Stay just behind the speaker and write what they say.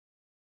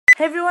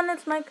Hey everyone,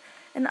 it's Mike,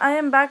 and I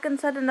am back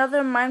inside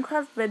another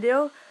Minecraft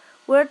video,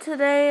 where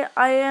today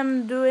I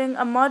am doing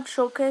a mod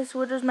showcase,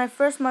 which is my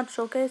first mod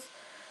showcase.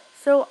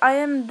 So I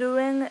am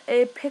doing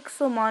a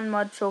pixelmon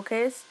mod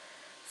showcase,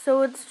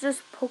 so it's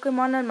just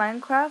Pokemon in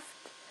Minecraft.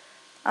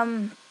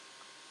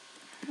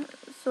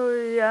 So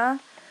yeah,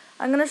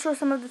 I'm gonna show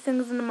some of the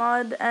things in the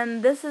mod,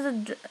 and this is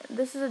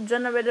a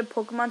generated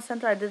Pokemon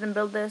Center. I didn't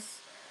build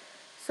this.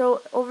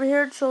 So over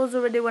here it shows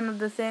already one of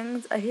the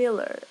things, a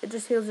healer. It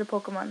just heals your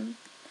Pokemon.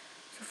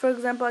 So for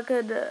example, I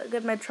could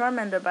get my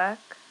Charmander back.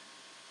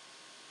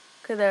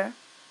 Okay, there.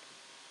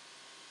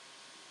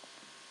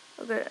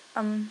 Okay,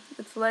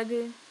 it's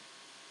laggy.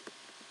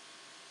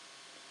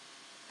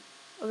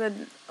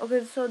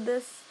 Okay, so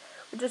this,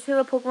 we just heal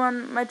a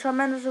Pokemon. My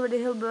Charmander's already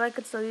healed, but I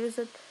could still use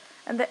it.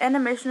 And the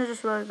animation is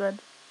just really good.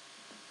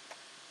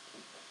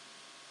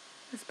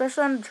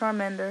 Especially on the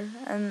Charmander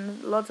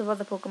and lots of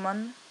other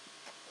Pokemon.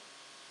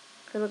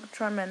 Okay, look at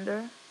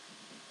Charmander.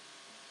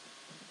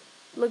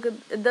 Look,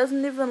 it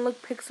doesn't even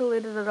look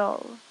pixelated at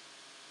all.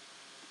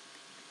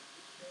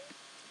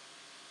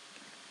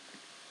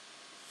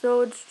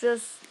 So it's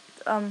just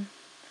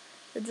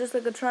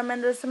like a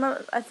Charmander.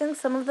 I think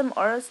some of them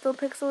are still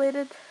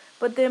pixelated,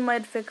 but they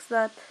might fix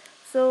that.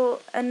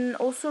 So, and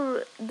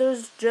also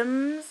there's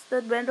gyms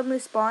that randomly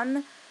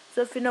spawn.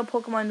 So if you know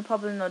Pokemon, you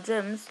probably know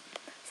gyms.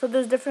 So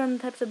there's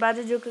different types of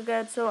badges you could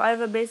get. So I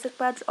have a basic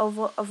badge, a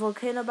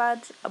volcano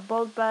badge, a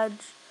bolt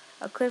badge,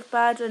 a cliff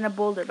badge, and a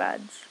boulder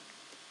badge.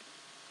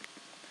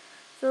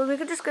 So we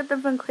could just get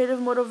them from creative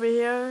mode over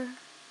here.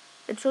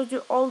 It shows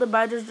you all the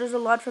badges. There's a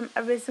lot from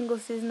every single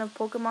season of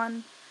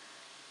Pokemon.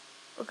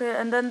 Okay,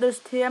 and then there's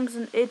TMs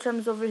and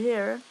HMs over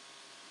here.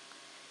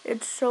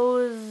 It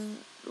shows,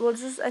 well,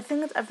 I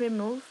think it's every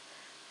move.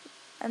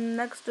 And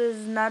next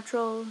is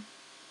natural.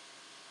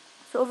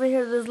 So over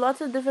here, there's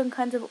lots of different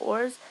kinds of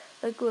ores.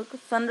 Like, look,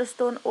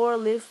 thunderstone ore,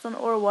 leafstone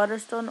ore,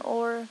 waterstone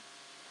ore,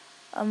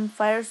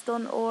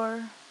 firestone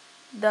ore,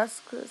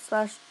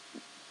 dusk/dawn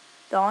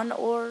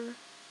ore.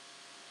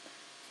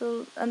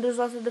 So, and there's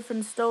lots of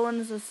different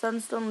stones. There's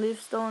sunstone,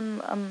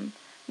 leafstone,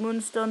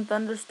 moonstone,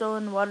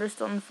 thunderstone,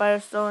 waterstone,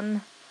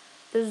 firestone.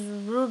 There's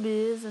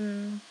rubies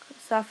and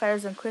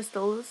sapphires and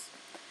crystals.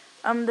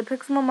 The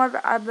Pixelmon mod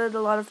added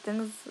a lot of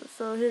things.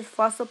 So here's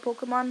fossil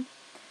Pokemon,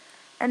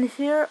 and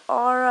here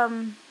are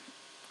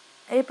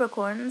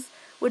apricorns,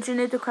 which you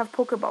need to craft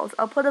Pokeballs.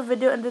 I'll put a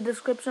video in the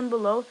description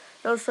below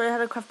that'll show you how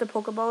to craft the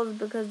Pokeballs,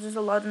 because there's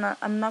a lot, and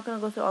I'm not gonna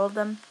go through all of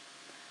them.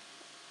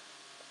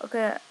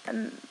 Okay,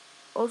 and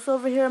also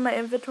over here in my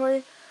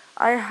inventory,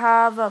 I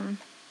have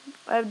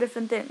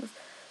different things.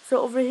 So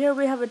over here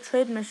we have a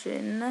trade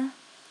machine,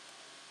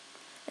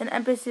 an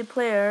NPC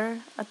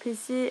player, a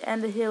PC,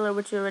 and a healer,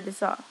 which you already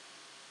saw.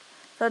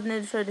 So I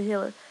need to show you the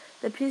healer.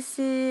 The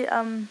PC,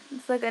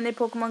 it's like any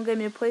Pokemon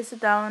game. You place it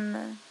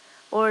down,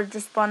 or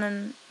just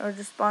spawns,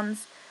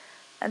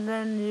 and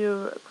then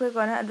you click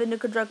on it, and then you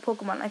could drag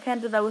Pokemon. I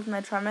can't do that with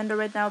my Charmander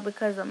right now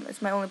because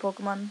it's my only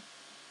Pokemon.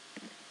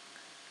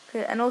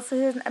 Okay, and also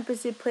here's an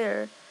NPC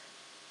player.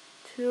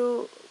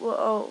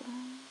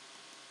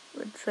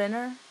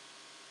 Trainer.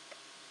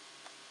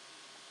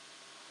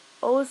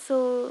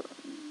 Also,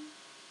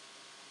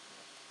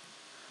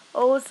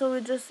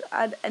 we just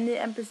add any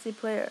NPC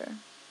player.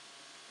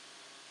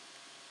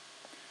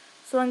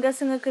 So I'm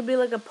guessing it could be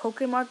like a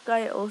Pokemon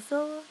guy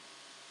also.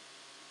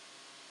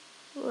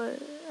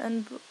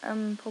 And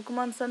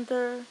Pokemon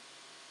Center.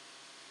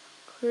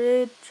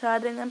 Create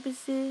chatting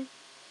NPC.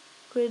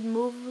 Create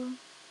move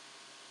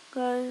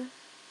guy.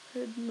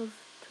 Create move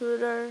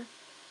tutor.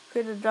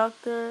 Create a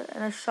doctor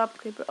and a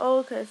shopkeeper. Oh,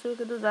 okay, so we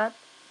could do that.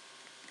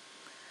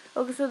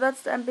 Okay, so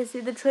that's the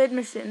NPC. The trade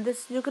machine.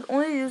 You could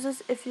only use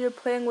this if you're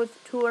playing with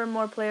 2 or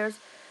more players.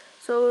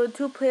 So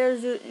 2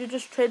 players, you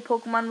just trade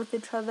Pokemon with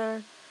each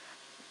other.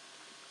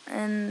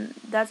 And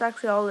that's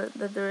actually all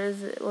that there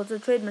is. Well, it's a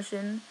trade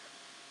machine.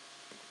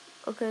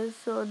 Okay,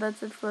 so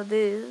that's it for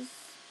these.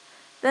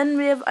 Then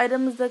we have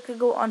items that could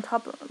go on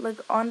top, like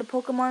on the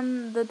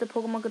Pokemon, that the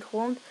Pokemon could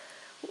hold.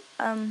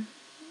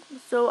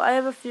 So I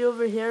have a few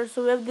over here.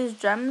 So we have these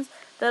gems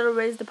that'll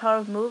raise the power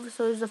of moves.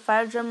 So there's a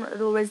fire gem,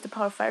 it'll raise the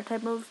power of fire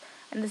type moves.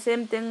 And the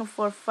same thing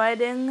for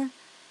fighting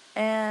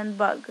and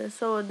bug.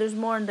 So there's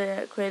more in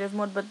the creative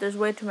mode, but there's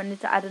way too many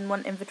to add in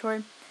one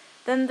inventory.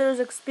 Then there's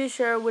XP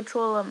share, which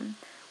will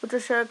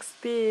share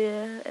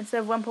XP instead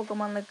of one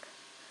Pokemon. Like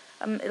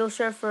it'll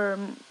share for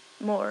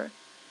more.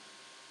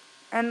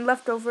 And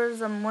leftovers,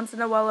 once in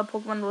a while a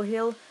Pokemon will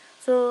heal.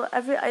 So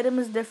every item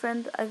is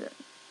different.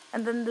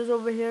 And then there's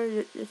over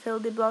here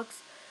utility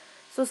blocks.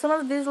 So some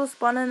of these will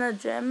spawn in a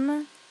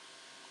gym.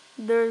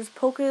 There's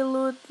Poke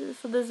Loot.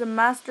 So there's a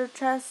Master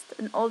Chest,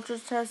 an Ultra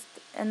Chest,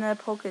 and a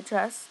Poke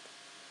Chest.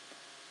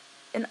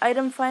 An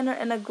Item Finder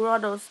and a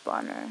Grotto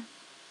Spawner.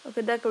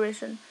 Okay,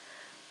 decoration.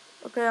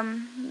 Okay,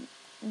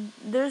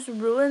 there's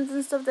ruins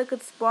and stuff that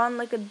could spawn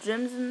like at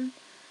gyms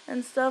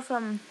and stuff.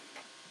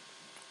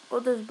 Oh,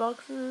 there's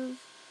boxes.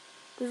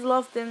 There's a lot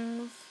of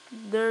things.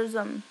 There's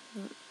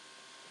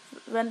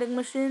vending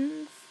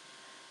machines.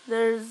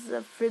 There's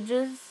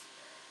fridges.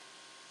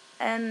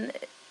 and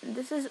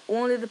this is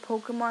only the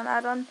Pokemon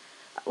add-on.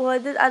 Well, I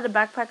did add a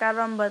backpack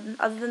add-on, but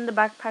other than the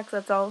backpacks,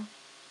 that's all.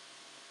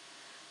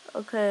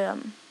 Okay,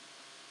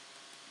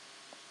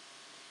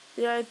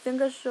 yeah, I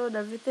think I showed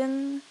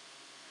everything.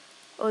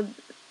 Oh,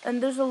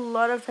 and there's a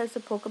lot of types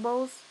of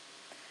Pokeballs.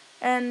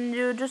 And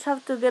you just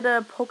have to get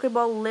a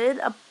Pokeball lid,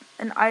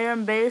 an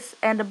iron base,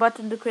 and a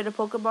button to create a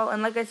Pokeball.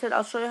 And like I said,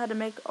 I'll show you how to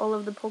make all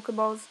of the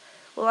Pokeballs.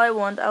 Well, I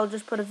won't. I'll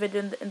just put a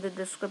video in the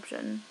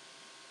description.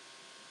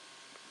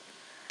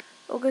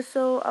 Okay,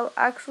 so I'll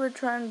actually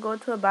try and go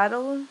to a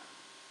battle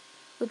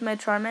with my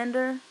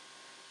Charmander.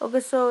 Okay,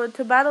 so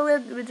to battle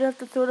it, we just have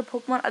to throw the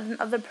Pokemon at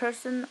another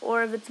person,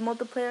 or if it's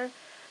multiplayer,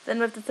 then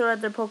we have to throw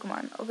at their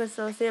Pokemon. Okay,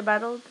 so say I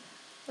battled.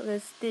 Okay,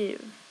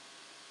 Steve.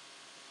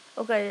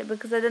 Okay,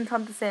 because I didn't tell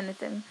him to say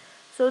anything.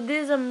 So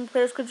these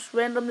players could just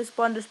randomly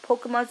spawn. There's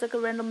Pokemons that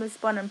could randomly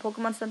spawn in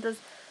Pokemon centers.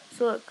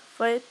 So look,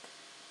 fight.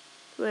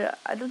 Wait,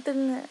 I don't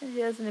think he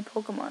has any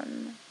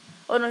Pokemon.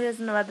 Oh no, he has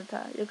an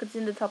Rattata. You can see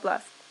in the top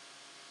left.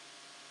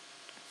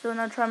 So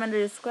now Charmander,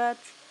 you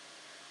scratch.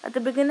 At the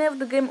beginning of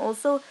the game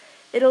also,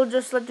 it'll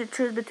just let you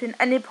choose between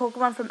any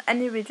Pokemon from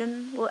any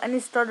region. Well, any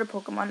starter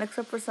Pokemon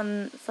except for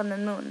Sun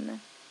and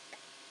Moon.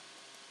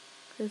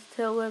 His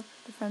Tail Whip,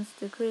 defense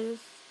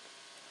decreased.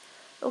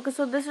 Okay,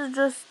 so this is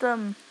just,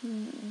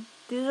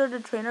 these are the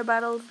trainer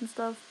battles and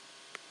stuff.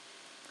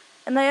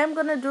 And I am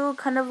gonna do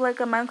kind of like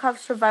a Minecraft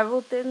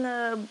survival thing,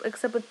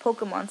 except with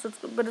Pokemon. So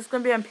but it's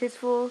gonna be on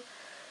peaceful.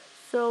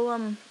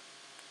 So,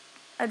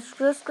 it's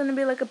just gonna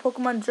be like a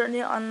Pokemon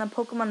journey on a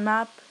Pokemon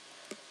map.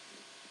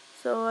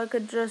 So I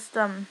could just,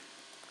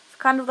 it's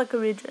kind of like a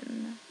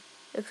region,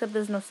 except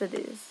there's no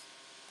cities.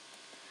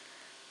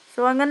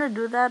 So I'm gonna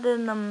do that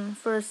in,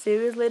 for a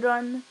series later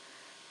on.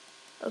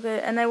 Okay,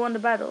 and I won the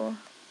battle.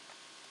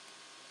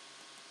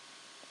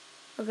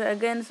 Okay,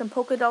 again, some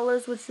Poké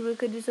Dollars, which we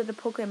could use at the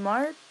Poké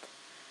Mart.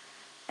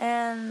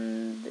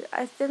 And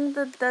I think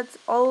that's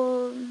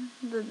all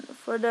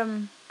for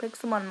the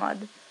Pixelmon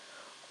mod.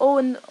 Oh,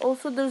 and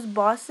also there's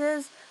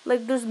bosses.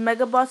 Like, there's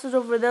Mega Bosses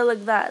over there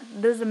like that.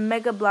 There's a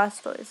Mega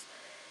Blastoise.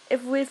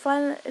 If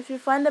you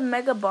find a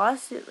Mega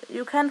Boss,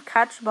 you can't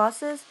catch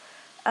bosses.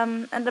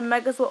 And the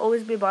Megas will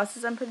always be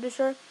bosses, I'm pretty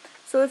sure.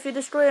 So if you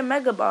destroy a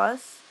Mega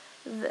Boss,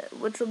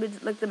 which will be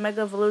like the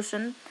Mega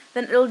Evolution,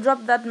 then it'll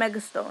drop that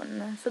Mega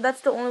Stone. So that's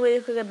the only way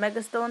you could get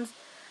Mega Stones.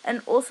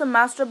 And also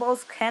Master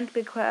Balls can't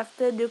be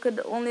crafted. You could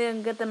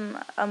only get them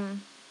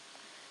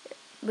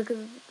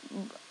because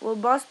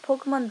boss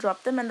Pokemon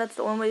drop them, and that's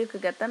the only way you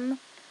could get them.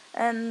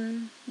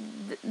 And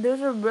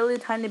there's a really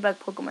tiny bag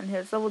Pokemon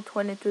here. It's level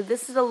 22.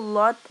 This is a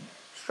lot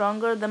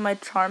stronger than my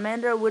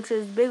Charmander, which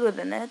is bigger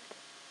than it.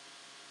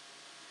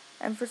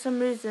 And for some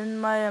reason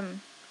my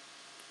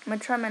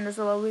Charmander is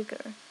a lot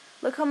weaker.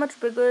 Look how much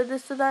bigger it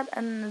is to that,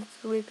 and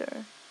it's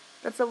weaker.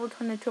 That's level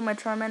 22. My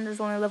Charmander is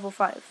only level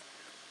 5.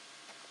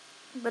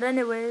 But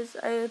anyways,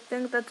 I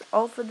think that's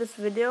all for this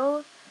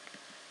video.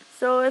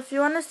 So if you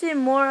want to see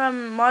more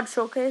mod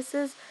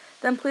showcases,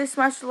 then please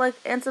smash the like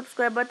and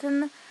subscribe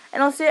button.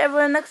 And I'll see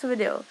everyone in the next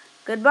video.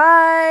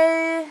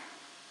 Goodbye!